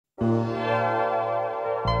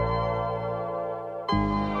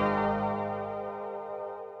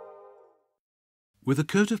With a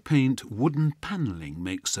coat of paint, wooden panelling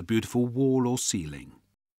makes a beautiful wall or ceiling.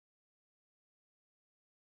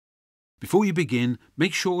 Before you begin,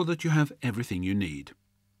 make sure that you have everything you need.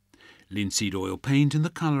 Linseed oil paint in the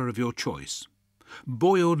colour of your choice.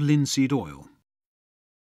 Boiled linseed oil.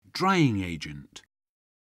 Drying agent.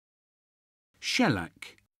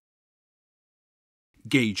 Shellac.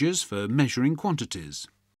 Gauges for measuring quantities.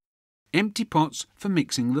 Empty pots for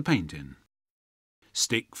mixing the paint in.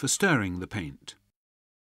 Stick for stirring the paint.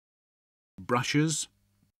 Brushes.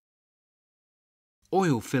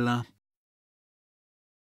 Oil filler.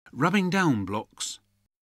 Rubbing down blocks.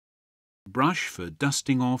 Brush for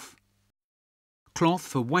dusting off. Cloth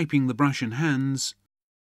for wiping the brush and hands.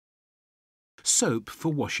 Soap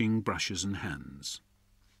for washing brushes and hands.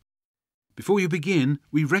 Before you begin,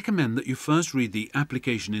 we recommend that you first read the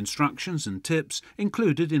application instructions and tips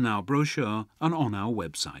included in our brochure and on our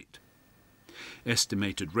website.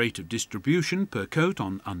 Estimated rate of distribution per coat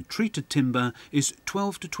on untreated timber is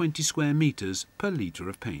 12 to 20 square metres per litre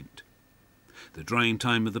of paint. The drying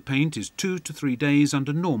time of the paint is 2 to 3 days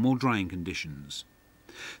under normal drying conditions.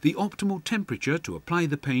 The optimal temperature to apply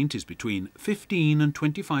the paint is between 15 and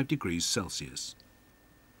 25 degrees Celsius.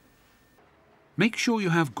 Make sure you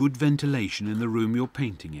have good ventilation in the room you're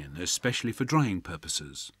painting in, especially for drying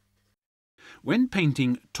purposes. When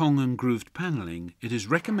painting tongue and grooved panelling, it is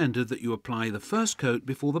recommended that you apply the first coat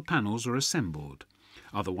before the panels are assembled.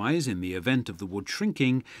 Otherwise, in the event of the wood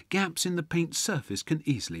shrinking, gaps in the paint surface can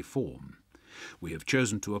easily form. We have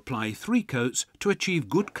chosen to apply 3 coats to achieve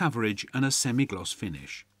good coverage and a semi-gloss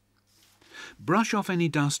finish. Brush off any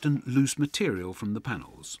dust and loose material from the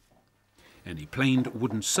panels. Any planed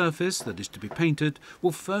wooden surface that is to be painted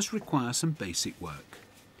will first require some basic work.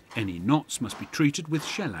 Any knots must be treated with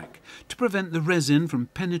shellac to prevent the resin from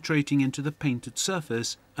penetrating into the painted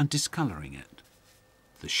surface and discolouring it.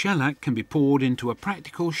 The shellac can be poured into a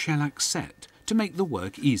practical shellac set to make the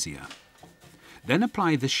work easier. Then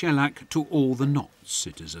apply the shellac to all the knots.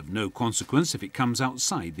 It is of no consequence if it comes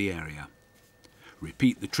outside the area.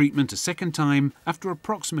 Repeat the treatment a second time after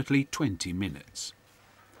approximately 20 minutes.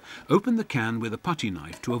 Open the can with a putty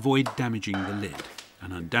knife to avoid damaging the lid.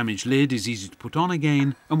 An undamaged lid is easy to put on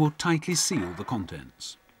again and will tightly seal the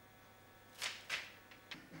contents.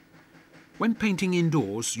 When painting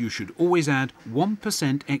indoors, you should always add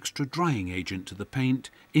 1% extra drying agent to the paint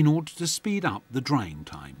in order to speed up the drying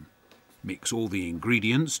time. Mix all the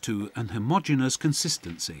ingredients to an homogeneous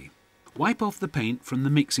consistency. Wipe off the paint from the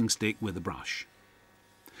mixing stick with a brush.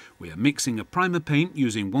 We are mixing a primer paint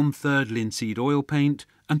using 1/3 linseed oil paint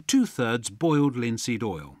and 2/3 boiled linseed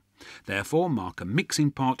oil. Therefore, mark a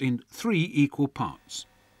mixing pot in 3 equal parts.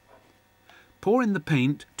 Pour in the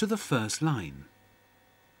paint to the first line.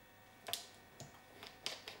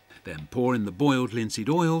 Then pour in the boiled linseed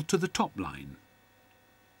oil to the top line.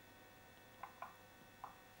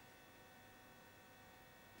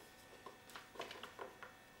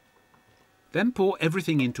 Then pour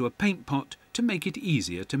everything into a paint pot to make it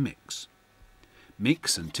easier to mix.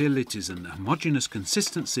 Mix until it is an homogeneous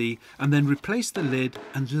consistency and then replace the lid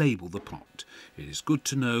and label the pot. It is good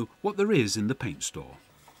to know what there is in the paint store.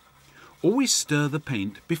 Always stir the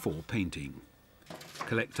paint before painting.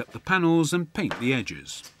 Collect up the panels and paint the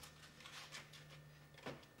edges.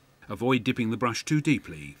 Avoid dipping the brush too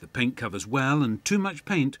deeply. The paint covers well and too much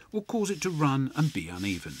paint will cause it to run and be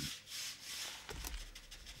uneven.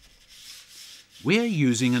 We are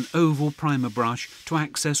using an oval primer brush to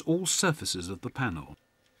access all surfaces of the panel.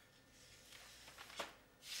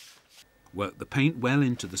 Work the paint well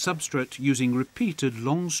into the substrate using repeated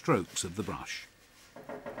long strokes of the brush.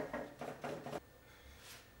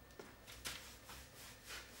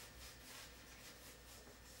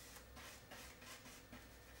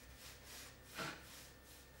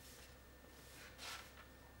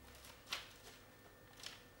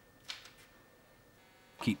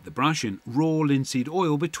 Keep the brush in raw linseed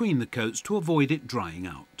oil between the coats to avoid it drying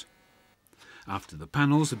out. After the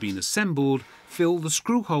panels have been assembled, fill the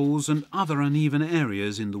screw holes and other uneven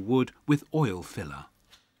areas in the wood with oil filler.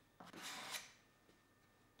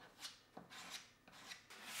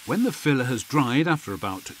 When the filler has dried after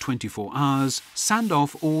about 24 hours, sand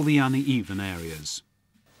off all the uneven areas.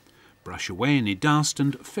 Brush away any dust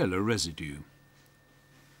and filler residue.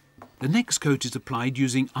 The next coat is applied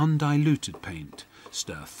using undiluted paint.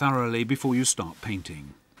 Stir thoroughly before you start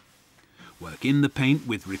painting. Work in the paint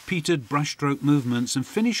with repeated brushstroke movements and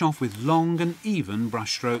finish off with long and even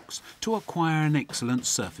brushstrokes to acquire an excellent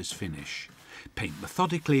surface finish. Paint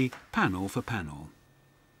methodically, panel for panel.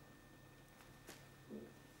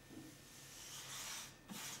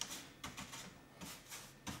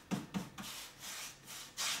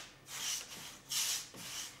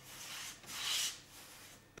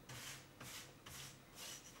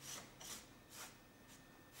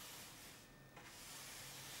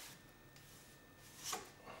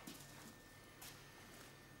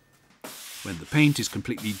 When the paint is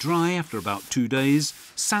completely dry after about 2 days,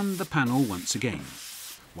 sand the panel once again.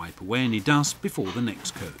 Wipe away any dust before the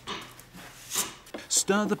next coat.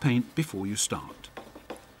 Stir the paint before you start.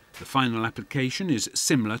 The final application is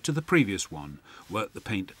similar to the previous one. Work the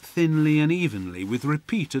paint thinly and evenly with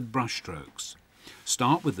repeated brush strokes.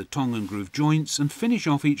 Start with the tongue and groove joints and finish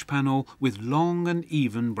off each panel with long and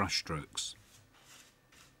even brush strokes.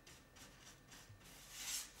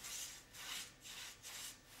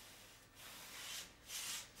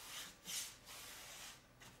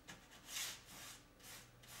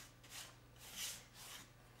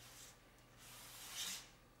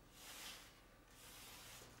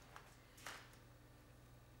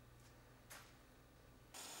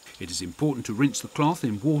 It is important to rinse the cloth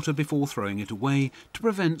in water before throwing it away to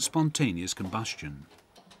prevent spontaneous combustion.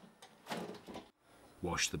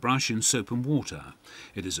 Wash the brush in soap and water.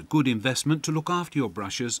 It is a good investment to look after your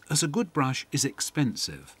brushes, as a good brush is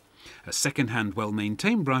expensive. A second-hand,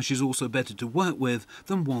 well-maintained brush is also better to work with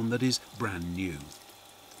than one that is brand new.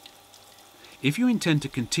 If you intend to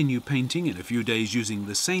continue painting in a few days using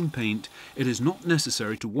the same paint, it is not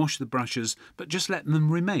necessary to wash the brushes, but just let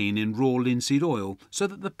them remain in raw linseed oil so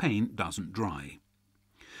that the paint doesn't dry.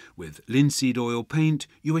 With linseed oil paint,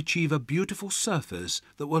 you achieve a beautiful surface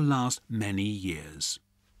that will last many years.